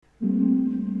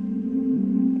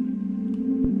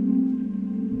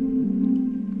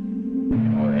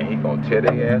tear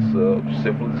their ass up.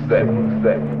 Simple as that.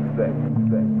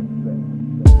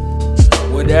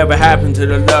 Whatever happened to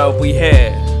the love we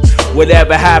had?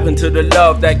 Whatever happened to the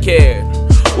love that cared?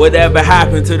 Whatever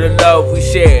happened to the love we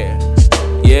shared?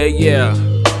 Yeah.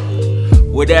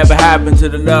 Whatever happened to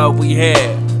the love we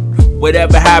had?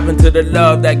 Whatever happened to the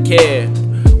love that cared?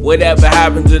 Whatever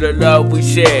happened to the love we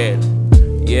shared?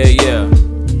 Yeah.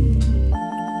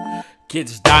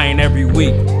 Kids dying every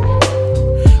week.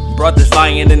 Brothers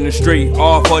lying in the street,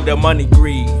 all for the money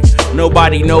greed.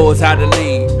 Nobody knows how to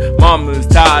lead. Mama's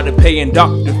tired of paying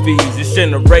doctor fees. This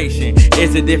generation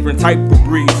is a different type of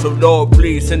breed. So Lord,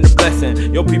 please send a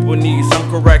blessing. Your people need some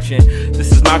correction.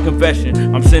 This is my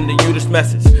confession. I'm sending you this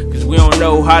message, cause we don't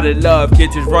know how to love.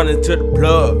 Kids is running to the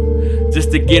plug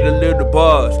just to get a little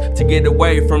buzz, to get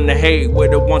away from the hate where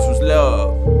there once was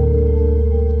love.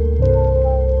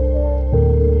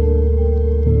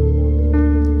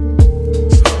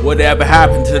 Whatever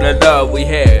happened to the love we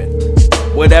had?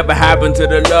 Whatever happened to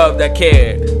the love that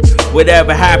cared?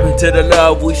 Whatever happened to the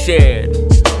love we shared?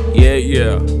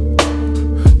 Yeah.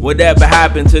 Whatever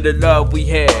happened to the love we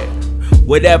had?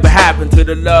 Whatever happened to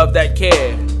the love that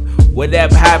cared?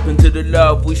 Whatever happened to the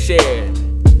love we shared?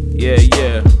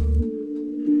 Yeah.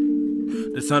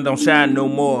 The sun don't shine no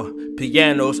more.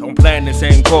 Pianos on playing the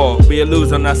same chord. We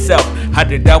losing ourselves, how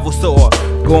the devil saw.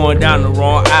 Going down the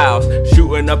wrong aisles,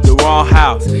 shooting up the wrong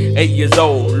house. 8 years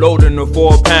old, loading a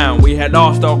 4 pound. We had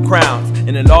lost our crowns,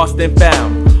 and then lost and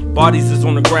found. Bodies is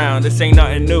on the ground, this ain't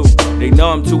nothing new. They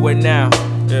numb to it now.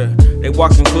 Yeah. They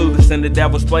walking clueless in the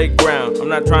devil's playground. I'm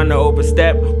not trying to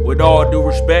overstep, with all due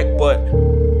respect, but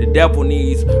the devil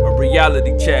needs a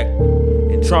reality check.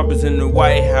 And Trump is in the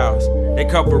White House. They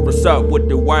cover us up with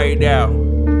the white out.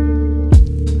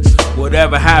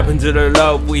 Whatever happened to the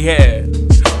love we had?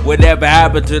 Whatever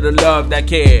happened to the love that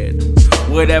cared?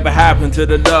 Whatever happened to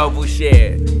the love we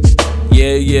shared?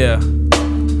 Yeah.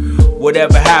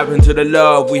 Whatever happened to the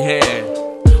love we had?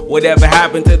 Whatever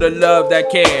happened to the love that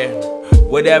cared?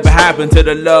 Whatever happened to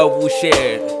the love we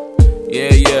shared?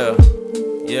 Yeah.